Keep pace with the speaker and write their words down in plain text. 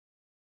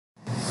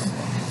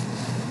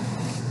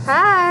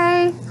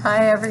Hi.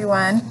 Hi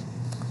everyone.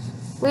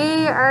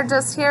 We are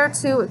just here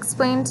to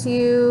explain to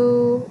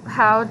you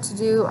how to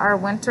do our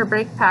winter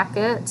break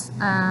packet.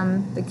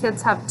 The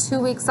kids have 2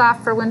 weeks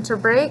off for winter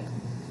break,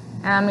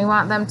 and we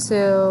want them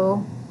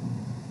to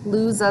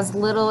lose as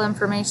little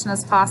information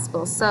as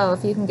possible. So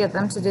if you can get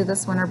them to do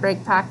this winter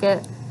break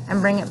packet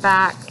and bring it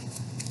back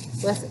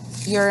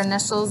with your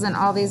initials in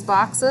all these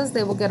boxes,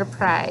 they will get a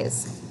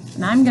prize.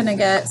 And I'm gonna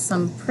get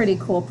some pretty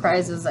cool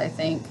prizes, I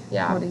think.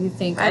 Yeah. What do you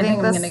think? I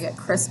think I'm gonna get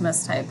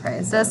Christmas type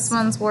prizes. This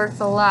one's worth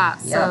a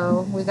lot,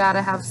 so we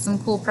gotta have some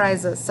cool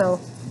prizes. So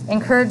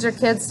encourage your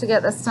kids to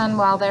get this done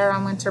while they're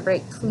on winter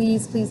break.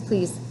 Please, please,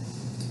 please.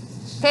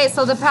 Okay,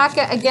 so the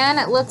packet, again,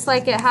 it looks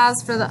like it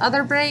has for the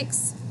other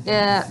breaks.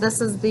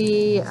 This is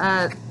the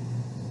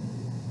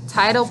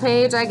title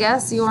page, I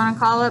guess you wanna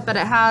call it, but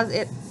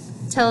it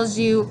tells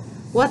you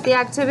what the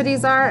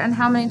activities are and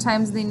how many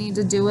times they need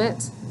to do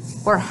it,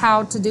 or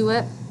how to do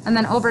it. And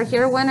then over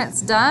here, when it's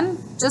done,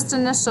 just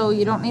initial.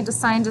 You don't need to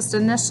sign, just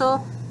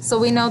initial, so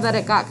we know that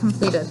it got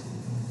completed.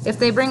 If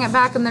they bring it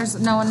back and there's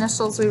no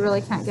initials, we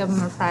really can't give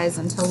them a prize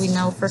until we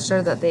know for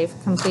sure that they've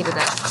completed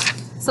it.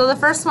 So the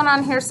first one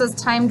on here says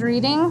timed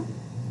reading,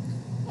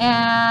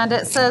 and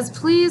it says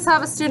please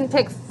have a student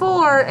pick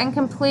 4 and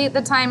complete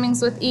the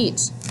timings with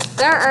each.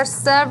 There are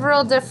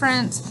several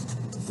different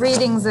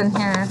readings in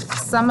here.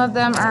 Some of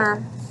them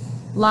are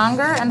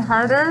longer and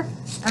harder,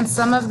 and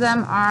some of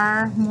them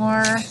are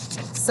more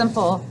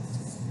simple.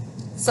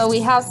 So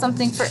we have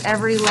something for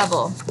every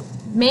level.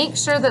 Make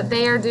sure that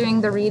they are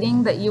doing the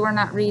reading, that you are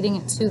not reading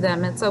it to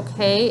them. It's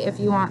okay if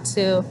you want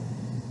to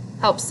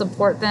help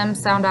support them,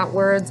 sound out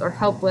words, or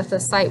help with a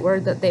sight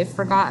word that they've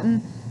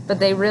forgotten, but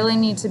they really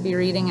need to be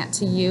reading it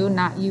to you,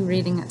 not you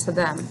reading it to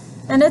them.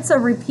 And it's a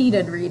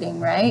repeated reading,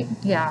 right?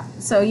 Yeah.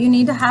 So you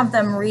need to have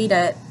them read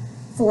it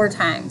 4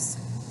 times.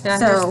 Yeah,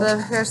 so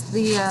here's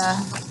the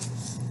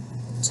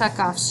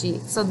checkoff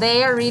sheet. So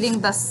they are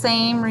reading the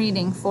same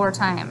reading 4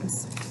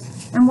 times.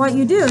 And what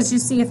you do is you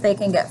see if they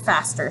can get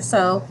faster.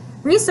 So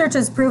research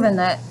has proven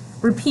that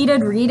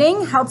repeated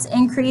reading helps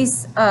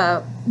increase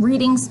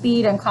reading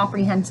speed and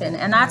comprehension,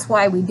 and that's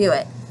why we do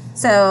it.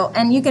 So,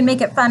 and you can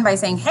make it fun by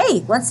saying,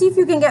 hey, let's see if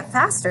you can get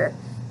faster,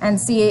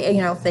 and see,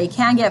 if they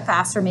can get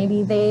faster,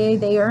 maybe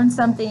they earn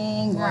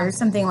something or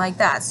something like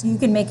that. So you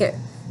can make it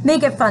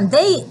fun.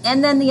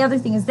 And then the other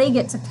thing is they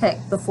get to pick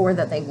the 4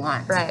 that they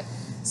want. Right.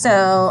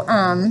 So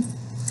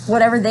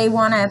whatever they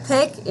want to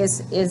pick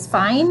is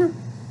fine,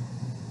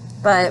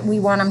 but we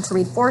want them to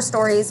read 4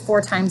 stories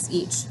 4 times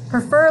each,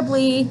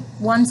 preferably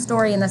 1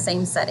 story in the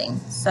same setting.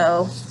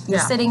 So you're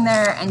sitting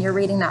there and you're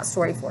reading that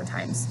story 4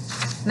 times.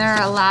 There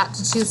are a lot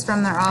to choose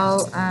from. They're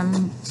all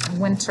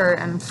winter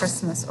and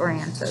Christmas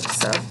oriented.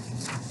 So,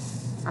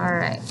 all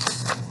right.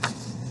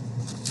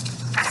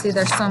 See,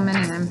 there's so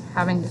many. I'm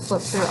having to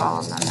flip through all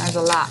of them. There's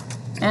a lot.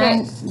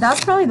 And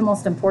that's probably the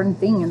most important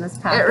thing in this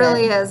packet. It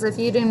really is. If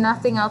you do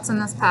nothing else in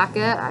this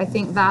packet, I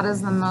think that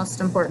is the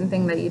most important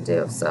thing that you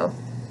do. So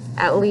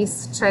at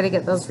least try to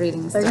get those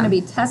readings They're done. going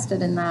to be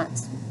tested in that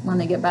when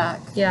they get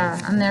back. Yeah,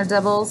 and they're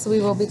doubles. We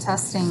will be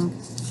testing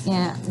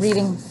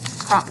reading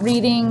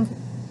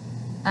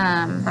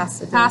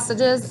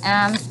passages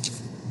and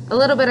a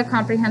little bit of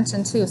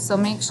comprehension too. So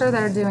make sure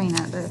they're doing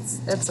it.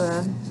 It's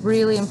a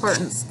really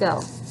important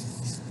skill.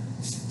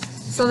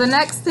 So the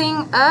next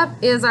thing up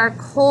is our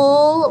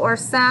Cole or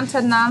Santa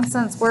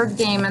nonsense word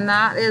game, and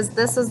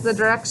this is the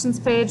directions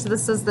page.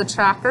 This is the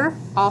tracker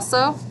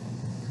also,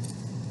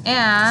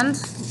 and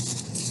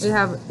we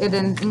have it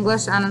in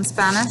English and in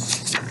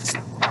Spanish.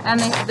 And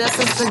this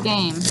is the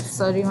game.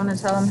 So do you want to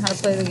tell them how to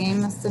play the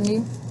game, Miss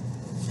Cindy?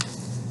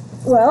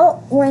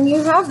 Well, when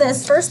you have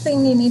this, first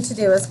thing you need to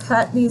do is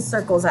cut these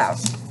circles out,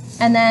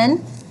 and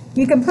then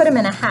you can put them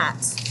in a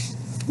hat.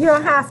 You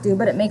don't have to,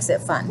 but it makes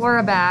it fun. Or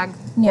a bag,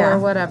 or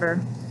whatever.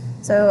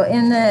 So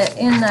in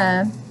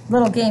the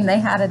little game, they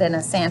had it in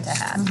a Santa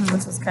hat,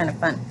 which was kind of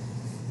fun.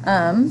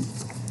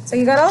 So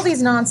you got all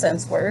these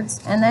nonsense words,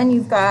 and then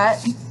you've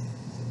got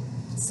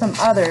some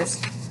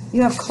others.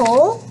 You have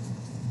coal.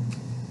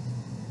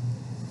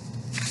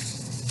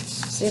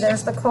 See,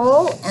 there's the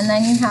coal, and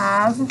then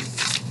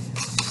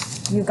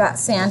you've got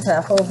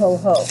Santa, ho, ho,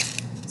 ho.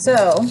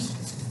 So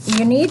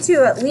you need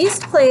to at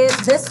least play it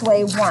this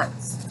way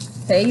once.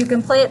 Okay, you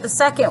can play it the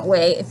second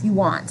way if you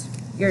want,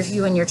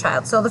 you and your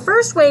child. So the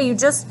first way, you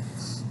just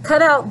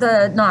cut out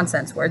the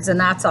nonsense words, and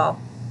that's all.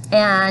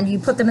 And you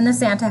put them in the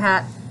Santa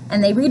hat,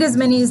 and they read as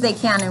many as they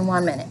can in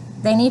 1 minute.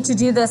 They need to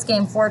do this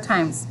game 4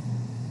 times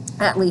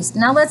at least.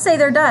 Now let's say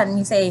they're done, and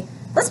you say,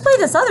 let's play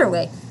this other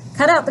way.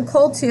 Cut out the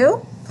coal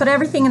too, put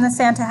everything in the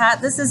Santa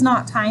hat. This is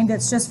not timed,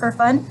 it's just for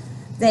fun.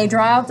 They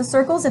draw out the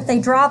circles. If they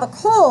draw the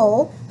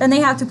coal, then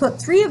they have to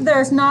put 3 of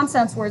their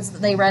nonsense words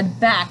that they read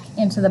back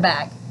into the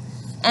bag.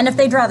 And if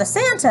they draw the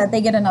Santa, they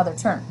get another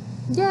turn.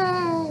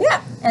 Yay!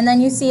 Yeah, and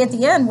then you see at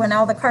the end when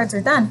all the cards are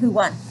done, who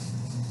won.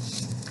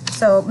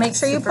 So make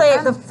sure you play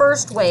it the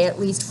first way at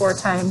least 4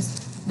 times.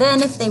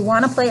 Then if they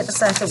want to play it the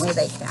second way,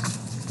 they can.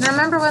 Now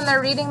remember, when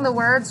they're reading the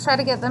words, try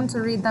to get them to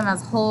read them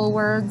as whole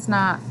words,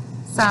 not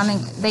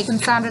they can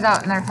sound it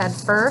out in their head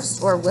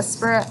first or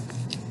whisper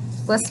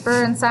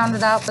and sound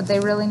it out, but they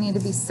really need to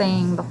be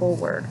saying the whole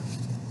word.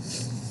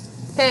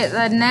 Okay,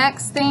 the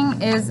next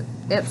thing is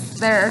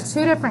there are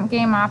two different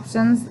game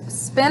options,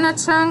 spin a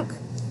chunk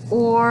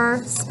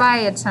or spy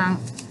a chunk.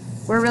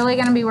 We're really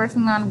going to be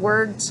working on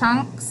word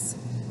chunks,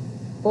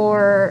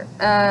 or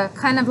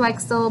kind of like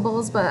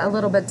syllables, but a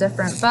little bit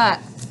different. But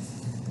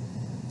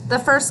the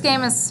first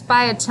game is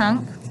spy a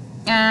chunk,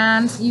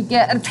 and you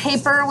get a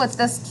paper with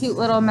this cute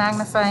little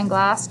magnifying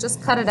glass.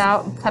 Just cut it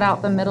out and cut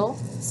out the middle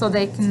so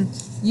they can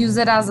use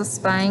it as a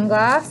spying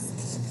glass.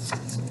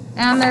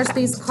 And there's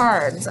these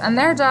cards, and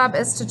their job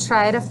is to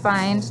try to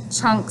find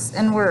chunks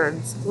in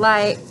words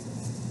like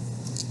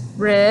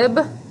rib.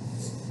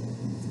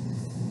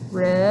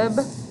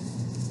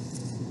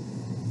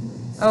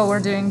 Oh,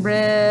 we're doing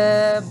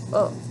rib.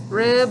 Oh,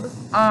 rib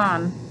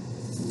on.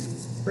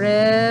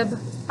 Rib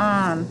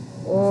on.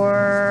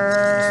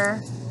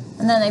 Or.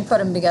 And then they put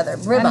them together.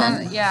 Ribbon.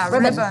 And then, yeah,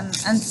 ribbon.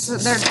 And so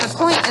the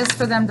point is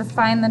for them to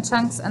find the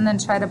chunks and then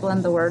try to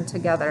blend the word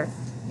together.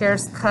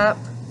 Here's cup,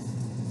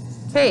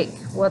 cake.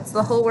 What's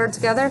the whole word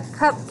together?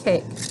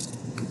 Cupcake.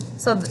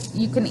 So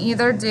you can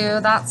either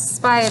do that's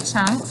spy a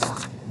chunk,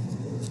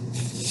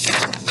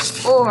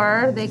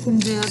 or they can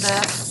do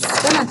this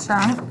spin a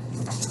chunk,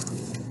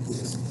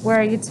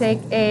 where you take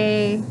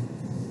a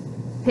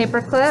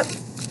paper clip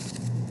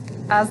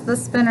as the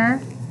spinner.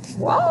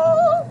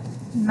 Whoa!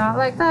 Not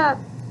like that.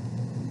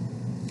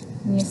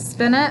 And you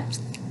spin it.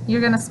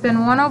 You're gonna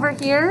spin one over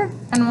here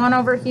and one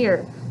over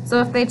here.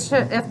 So if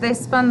they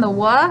spun the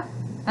wa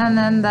and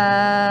then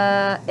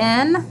the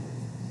n,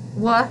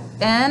 wa,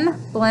 n,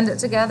 blend it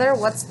together,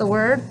 what's the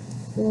word?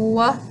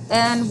 Wa,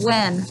 n,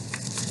 when.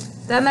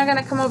 Then they're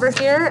gonna come over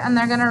here and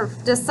they're gonna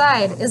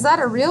decide, is that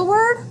a real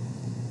word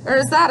or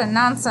is that a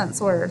nonsense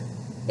word?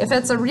 If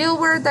it's a real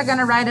word, they're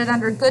gonna write it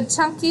under good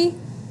chunky.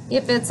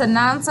 If it's a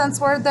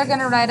nonsense word, they're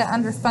gonna write it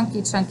under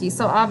funky chunky.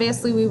 So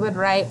obviously we would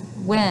write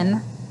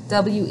when,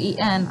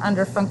 W-E-N,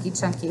 under funky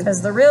chunky.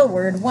 Because the real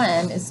word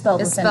when is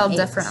spelled It's spelled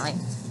differently.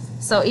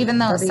 So even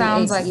though it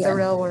sounds like the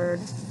real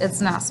word, it's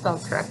not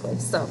spelled correctly.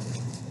 So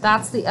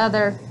that's the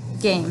other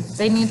game.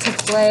 They need to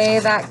play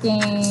that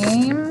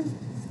game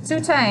 2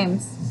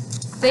 times.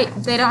 They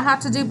don't have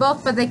to do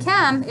both, but they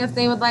can if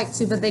they would like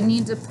to, but they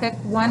need to pick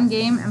one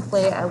game and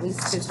play it at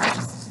least 2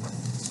 times.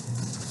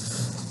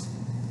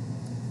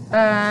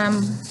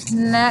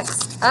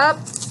 Next up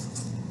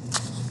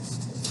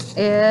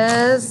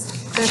is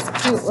this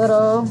cute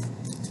little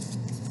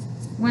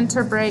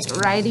winter break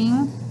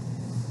writing.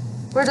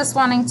 We're just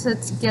wanting to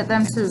get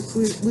them to,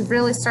 we've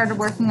really started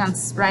working on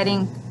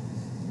writing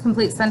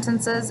complete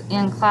sentences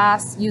in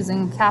class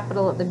using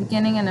capital at the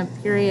beginning and a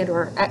period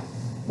or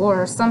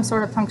some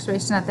sort of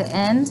punctuation at the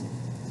end.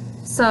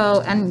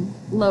 So, and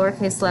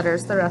lowercase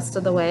letters the rest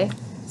of the way.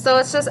 So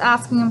it's just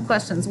asking them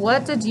questions.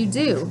 What did you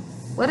do?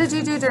 What did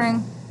you do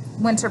during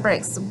winter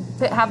breaks?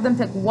 Have them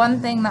pick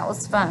one thing that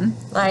was fun.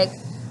 Like,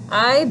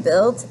 I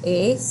built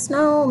a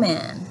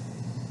snowman.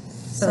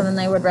 So then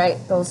they would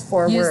write those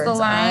 4 words. Use the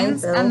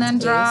lines and then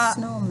draw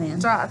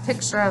a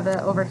picture of it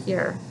over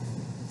here.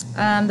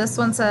 This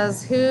one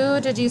says, who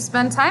did you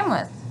spend time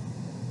with?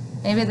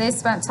 Maybe they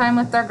spent time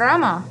with their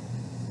grandma.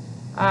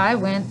 I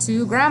went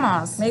to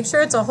grandma's. Make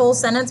sure it's a whole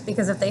sentence,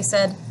 because if they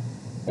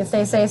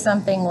say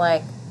something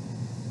like,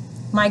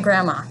 my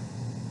grandma,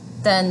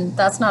 then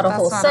that's not a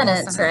whole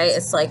sentence, right?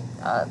 It's like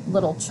a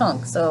little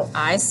chunk. So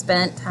I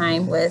spent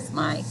time with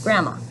my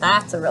grandma.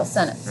 That's a real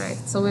sentence. Right.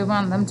 So we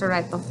want them to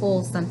write the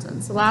whole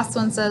sentence. The last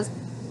one says,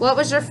 what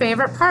was your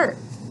favorite part?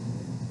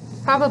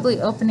 Probably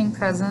opening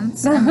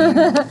presents. I mean,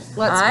 let's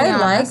be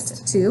honest.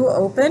 Liked to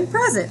open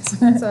presents.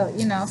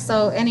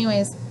 So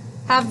anyways,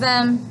 have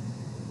them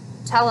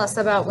tell us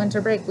about winter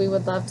break. We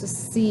would love to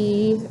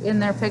see in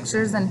their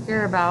pictures and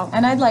hear about.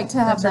 And I'd like to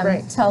have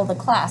them tell the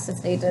class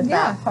if they did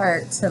that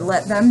part, to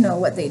let them know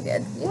what they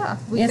did. Yeah,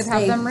 we could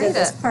have them read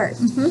it.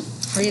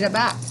 Read it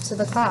back to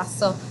the class.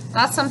 So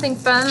that's something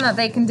fun that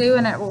they can do,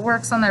 and it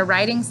works on their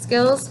writing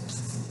skills,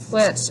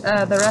 which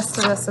the rest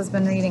of us has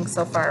been reading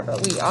so far,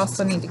 but we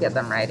also need to get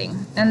them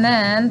writing. And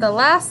then the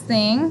last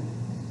thing,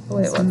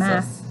 what's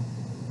math?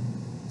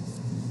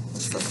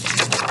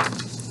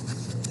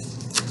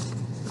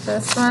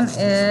 This one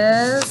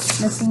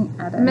is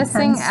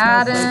Missing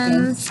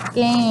Addams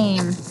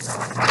Game.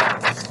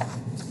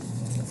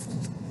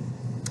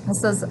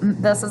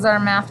 This is our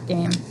math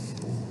game.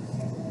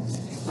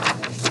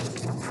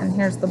 And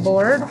here's the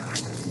board.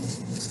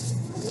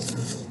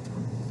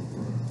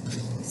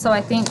 So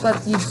I think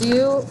what you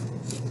do,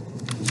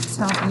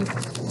 tell me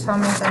if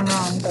I'm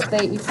wrong, but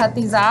you cut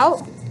these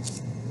out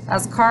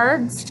as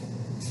cards.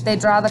 They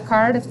draw the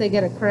card if they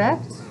get it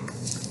correct.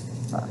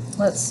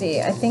 Let's see,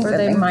 I think that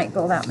they might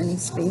go that many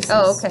spaces.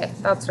 Oh, okay,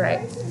 that's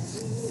right.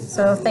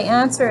 So if the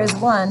answer is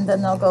 1,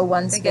 then they'll go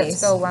 1 space. They get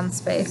to go 1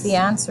 space. If the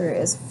answer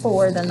is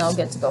 4, then they'll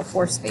get to go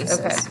 4 spaces.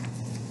 Okay.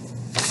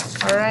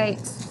 All right.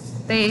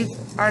 They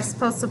are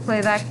supposed to play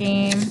that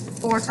game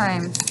 4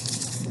 times.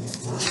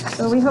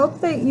 So we hope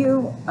that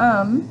you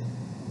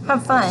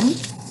have fun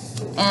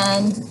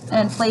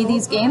and play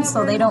these games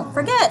so they don't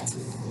forget.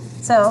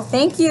 So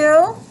thank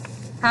you.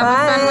 Have a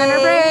fun winter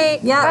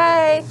break. Yep.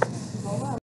 Bye.